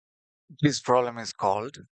This problem is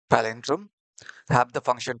called palindrome. Have the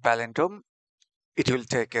function palindrome. It will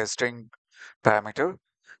take a string parameter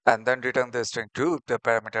and then return the string true if the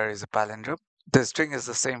parameter is a palindrome. The string is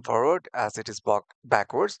the same forward as it is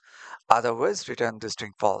backwards. Otherwise, return the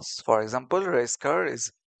string false. For example, race car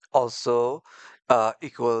is also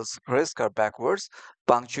equals race car backwards.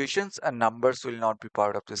 Punctuations and numbers will not be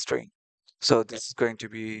part of the string. So this is going to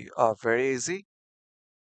be very easy.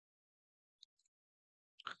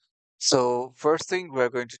 So first thing we're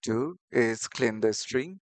going to do is clean the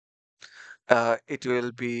string. It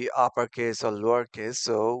will be uppercase or lowercase.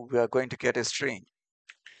 So we are going to get a string.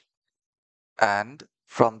 And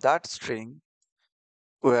from that string,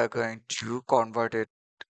 we are going to convert it.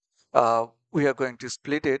 We are going to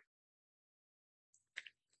split it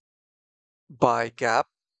by gap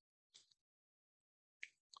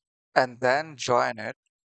and then join it.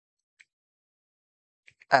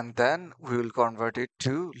 And then we will convert it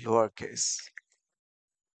to lowercase.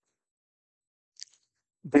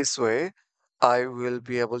 This way, I will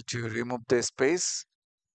be able to remove the space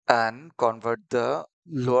and convert the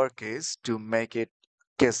lowercase to make it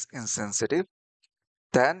case insensitive.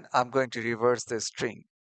 Then I'm going to reverse the string.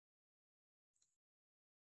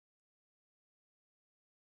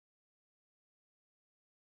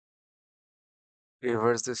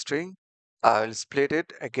 Reverse the string. I will split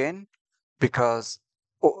it again because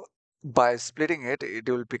by splitting it, it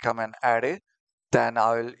will become an array. Then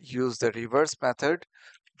I will use the reverse method.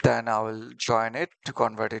 Then I will join it to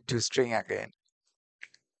convert it to string again.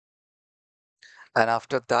 And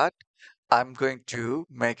after that, I'm going to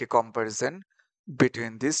make a comparison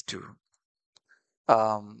between these two,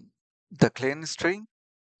 um, the clean string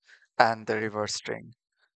and the reverse string.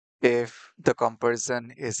 If the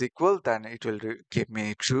comparison is equal, then it will give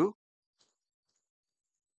me true.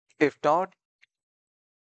 If not,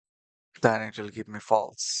 then it will give me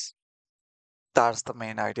false. That's the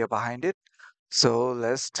main idea behind it. So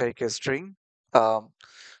let's take a string. Um,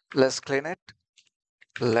 let's clean it.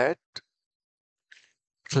 Let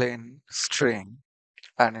clean string,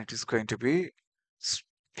 and it is going to be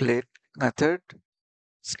split method.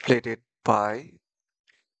 Split it by.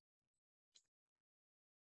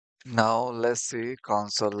 Now let's see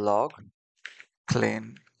console log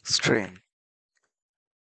clean string.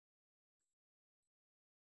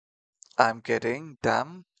 I'm getting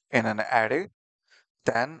them in an array.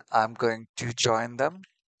 Then I'm going to join them.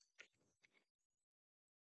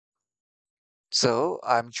 So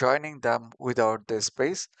I'm joining them without the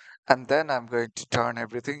space, and then I'm going to turn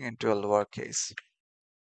everything into a lowercase.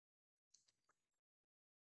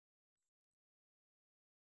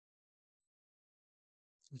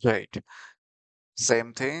 Right.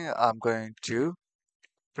 Same thing, I'm going to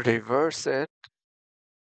reverse it.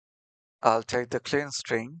 I'll take the clean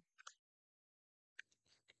string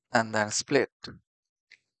and then split.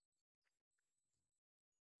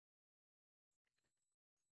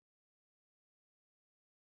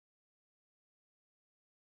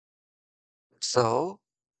 So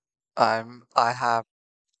I have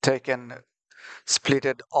taken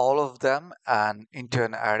splitted all of them and into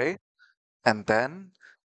an array, and then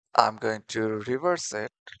I'm going to reverse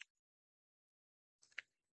it.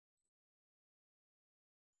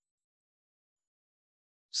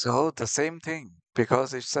 So the same thing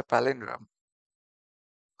because it's a palindrome.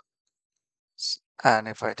 And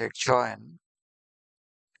if I take join,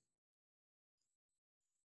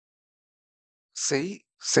 see,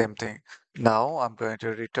 same thing. Now I'm going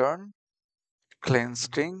to return clean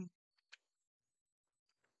string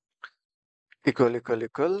equal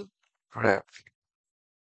ref.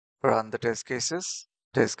 Run the test cases.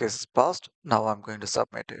 Test cases passed. Now I'm going to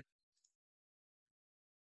submit it.